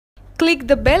Click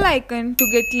the bell icon to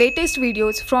get latest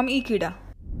videos from Ekeeda.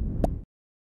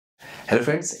 Hello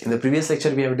friends, in the previous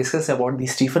lecture we have discussed about the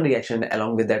Stephen reaction.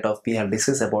 Along with that we have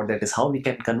discussed about that is how we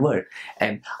can convert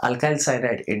an alkyl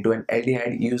cyanide into an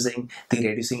aldehyde using the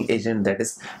reducing agent, that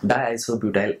is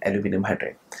diisobutyl aluminum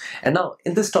hydride. And now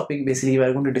in this topic basically we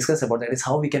are going to discuss about that is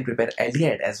how we can prepare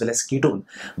aldehyde as well as ketone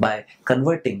by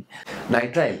converting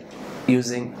nitrile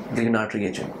using Grignard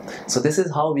reagent. So this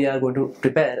is how we are going to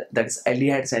prepare, that is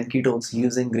aldehydes and ketones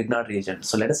using Grignard reagent.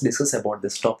 So let us discuss about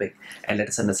this topic and let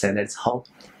us understand that is how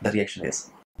the reaction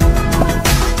is.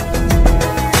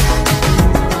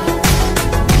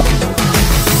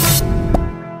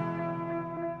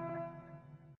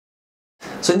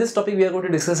 So in this topic we are going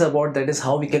to discuss about that is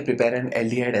how we can prepare an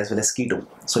aldehyde as well as ketone.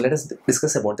 So let us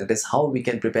discuss about that is how we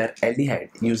can prepare aldehyde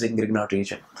using Grignard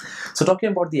reagent. So talking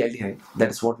about the aldehyde,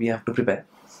 that is what we have to prepare.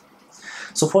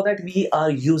 So for that we are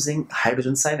using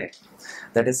hydrogen cyanide,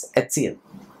 that is HCl.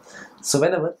 So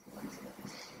whenever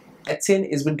HCl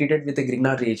is been treated with the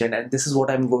Grignard reagent, and this is what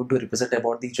I am going to represent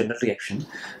about the general reaction.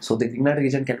 So the Grignard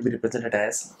reagent can be represented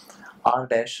as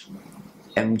R-MgX.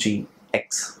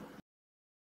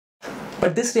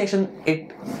 But this reaction,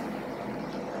 it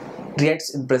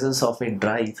reacts in presence of a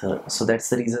dry ether. So that's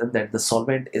the reason that the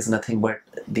solvent is nothing but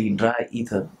the dry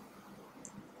ether,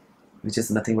 which is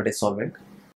nothing but a solvent.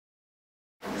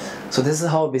 So this is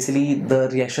how basically the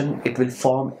reaction, it will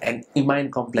form an imine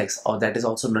complex, or that is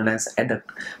also known as adduct.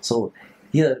 So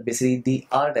here basically the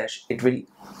R dash, it will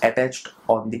attached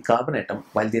on the carbon atom,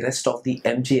 while the rest of the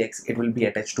MgX, it will be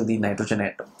attached to the nitrogen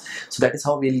atom. So that is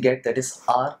how we'll get, that is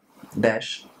R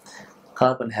dash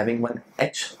carbon having one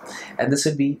H, and this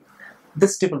will be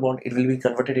this triple bond, it will be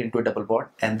converted into a double bond,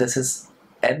 and this is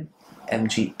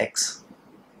NMgX.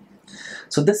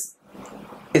 So this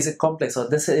is a complex, or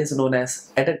this is known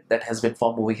as adduct, that has been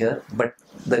formed over here, but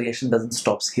the reaction doesn't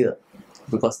stop here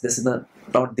because this is not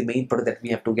the main product that we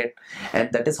have to get.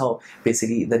 And that is how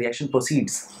basically the reaction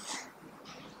proceeds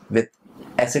with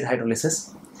acid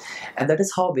hydrolysis, and that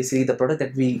is how basically the product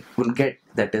that we will get,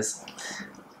 that is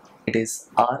it is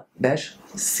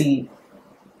R-CH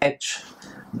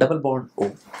double bond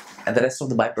O, and the rest of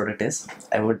the byproduct is,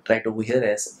 I would write over here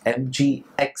as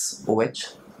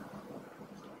MgXOH,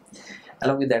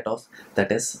 along with that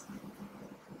is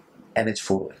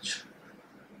NH4OH.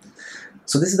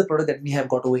 So this is the product that we have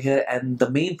got over here, and the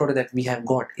main product that we have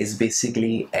got is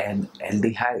basically an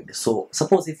aldehyde. So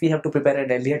suppose if we have to prepare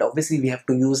an aldehyde, obviously we have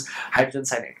to use hydrogen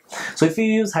cyanide. So if we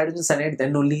use hydrogen cyanide,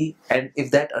 then only, and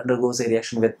if that undergoes a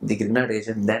reaction with the Grignard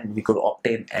reagent, then we could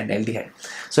obtain an aldehyde.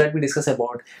 So let me discuss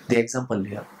about the example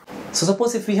here. So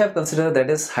suppose if we have considered that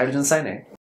is hydrogen cyanide,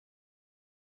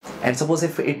 and suppose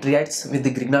if it reacts with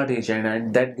the Grignard reagent,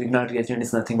 and that Grignard reagent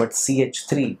is nothing but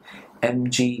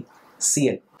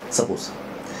CH3MgCl, suppose,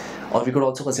 or we could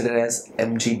also consider as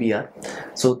MgBr.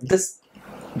 So this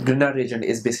Grignard reagent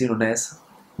is basically known as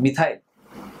methyl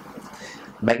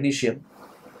magnesium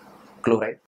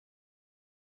chloride.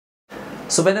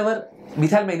 So whenever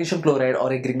methyl magnesium chloride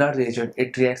or a Grignard reagent,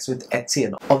 it reacts with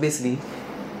HCl, obviously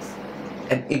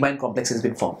an imine complex has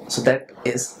been formed. So that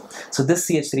is, so this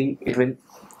CH3, it will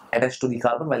attach to the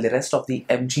carbon, while the rest of the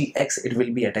MgX, it will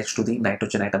be attached to the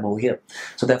nitrogen atom over here.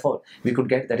 So therefore we could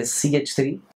get, that is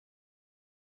CH3,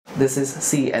 this is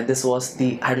C, and this was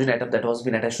the hydrogen atom that was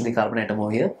been attached to the carbon atom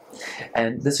over here,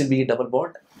 and this will be a double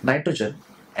bond nitrogen,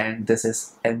 and this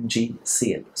is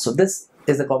MgCl. So this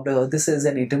is the complex, this is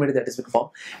an intermediate that has been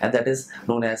formed, and that is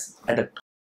known as adduct.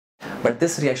 But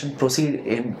this reaction proceed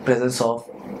in presence of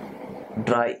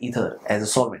dry ether as a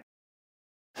solvent.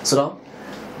 So now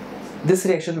this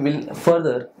reaction will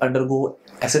further undergo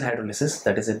acid hydrolysis,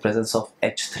 that is in presence of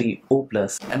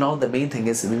H3O+, and now the main thing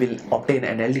is we will obtain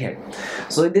an aldehyde.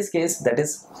 So in this case, that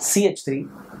is CH3C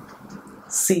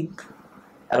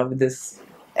along with this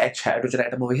H hydrogen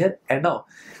atom over here, and now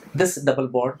this double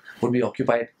bond would be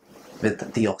occupied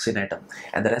with the oxygen atom,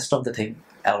 and the rest of the thing,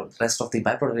 or rest of the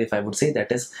byproduct, if I would say,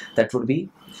 that would be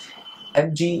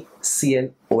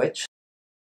MgClOH,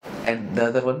 and the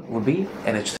other one would be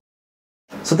NH3.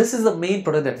 So this is the main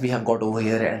product that we have got over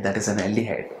here, and that is an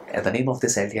aldehyde, and the name of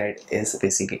this aldehyde is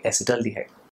basically acetaldehyde.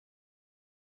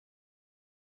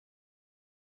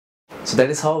 So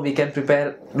that is how we can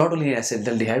prepare not only an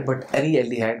acetaldehyde but any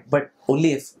aldehyde, but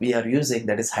only if we are using,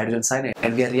 that is hydrogen cyanide,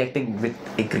 and we are reacting with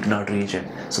a Grignard reagent.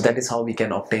 So that is how we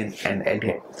can obtain an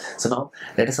aldehyde. So now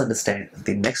let us understand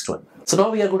the next one. So now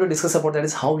we are going to discuss about, that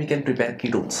is how we can prepare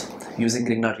ketones using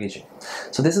Grignard reagent.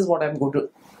 So this is what I am going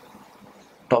to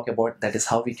talk about, that is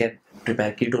how we can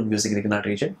prepare ketone using Grignard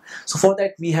reagent. So for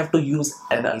that we have to use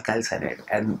an alkyl cyanide,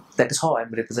 and that is how I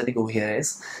am representing over here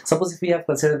is, suppose if we have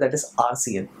considered that is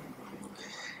RCl,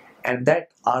 and that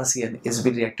RCN is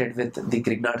being reacted with the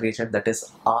Grignard reagent, that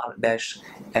is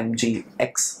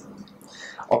R-MgX.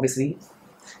 Obviously,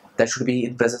 that should be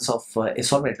in presence of a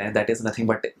solvent, and that is nothing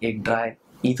but a dry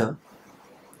ether,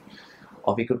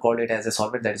 or we could call it as a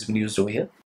solvent that has been used over here.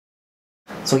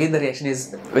 So again, the reaction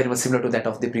is very much similar to that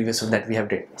of the previous one that we have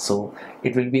did. So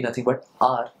it will be nothing but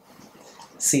R.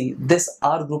 See, this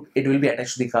R group, it will be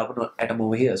attached to the carbon atom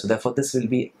over here, so therefore this will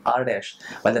be R dash,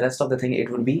 while the rest of the thing, it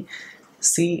will be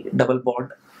C double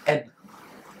bond N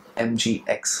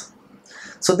MgX.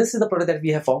 So this is the product that we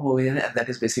have formed over here, and that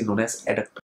is basically known as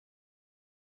adduct.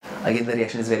 Again, the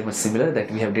reaction is very much similar that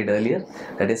we have did earlier,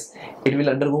 that is, it will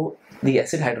undergo the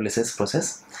acid hydrolysis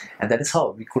process, and that is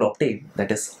how we could obtain,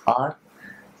 that is R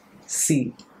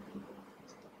C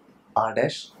R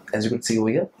dash, as you could see over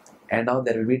here, and now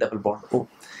there will be double bond O,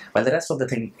 while the rest of the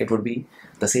thing, it would be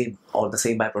the same, or the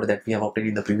same byproduct that we have obtained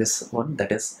in the previous one,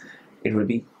 that is, it will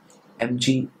be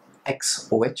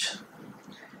MgXOH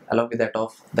along with that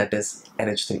of, that is,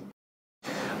 NH3.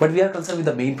 But we are concerned with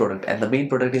the main product, and the main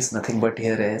product is nothing but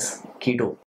here as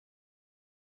ketone.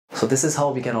 So this is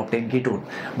how we can obtain ketone,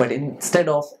 but instead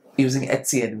of using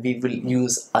HCN, we will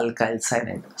use alkyl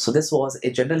cyanide. So this was a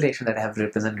general reaction that I have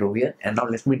represented over here, and now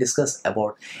let me discuss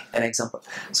about an example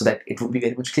so that it would be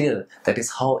very much clear that is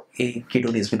how a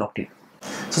ketone is been obtained.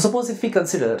 So suppose if we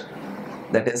consider,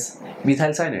 that is,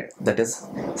 methyl cyanide, that is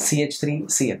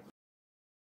CH3CN,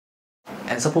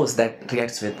 and suppose that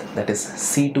reacts with, that is,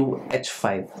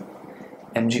 C2H5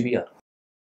 MgBr,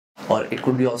 or it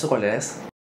could be also called as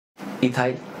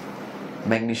ethyl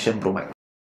magnesium bromide.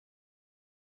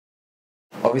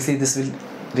 Obviously this will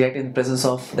react in presence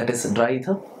of, that is, dry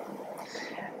ether,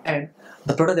 and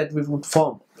the product that we would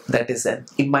form, that is an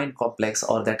imine complex,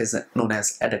 or that is known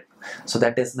as adduct. So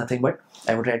that is nothing but,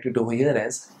 I would write it over here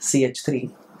as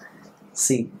CH3C,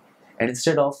 and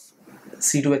instead of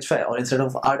C2H5, or instead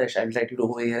of R dash, I will write it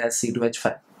over here as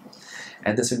C2H5,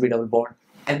 and this will be double bond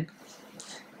N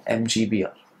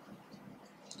MgBr.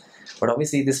 But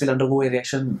obviously this will undergo a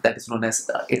reaction that is known as,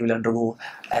 it will undergo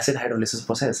acid hydrolysis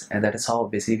process, and that is how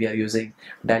basically we are using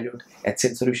dilute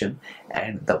HCN solution,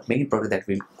 and the main product that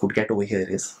we could get over here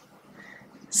is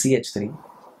CH3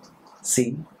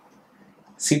 C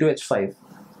C2H5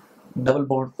 double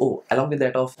bond O along with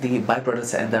that of the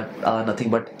byproducts, and that are nothing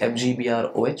but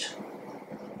MgBrOH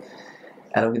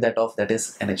along with that of, that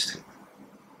is, NH3.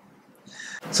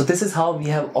 So this is how we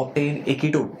have obtained a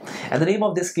ketone, and the name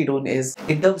of this ketone is,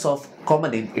 in terms of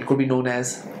common name, it could be known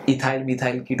as ethyl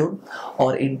methyl ketone,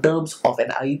 or in terms of an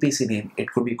IUPAC name, it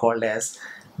could be called as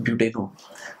butanone.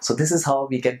 So this is how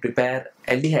we can prepare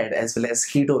aldehyde as well as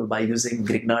ketone by using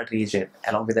Grignard reagent.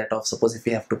 Along with that of, suppose if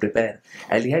we have to prepare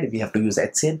aldehyde, we have to use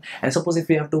HCN, and suppose if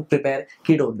we have to prepare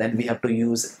ketone, then we have to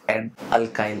use an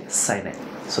alkyl cyanide.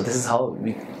 So this is how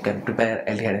we can prepare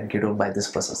aldehyde and ketone by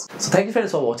this process. So thank you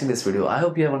friends for watching this video. I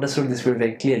hope you have understood this video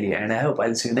very clearly, and I hope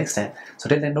I'll see you next time. So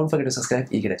till then, don't forget to subscribe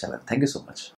Ekeeda channel. Thank you so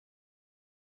much.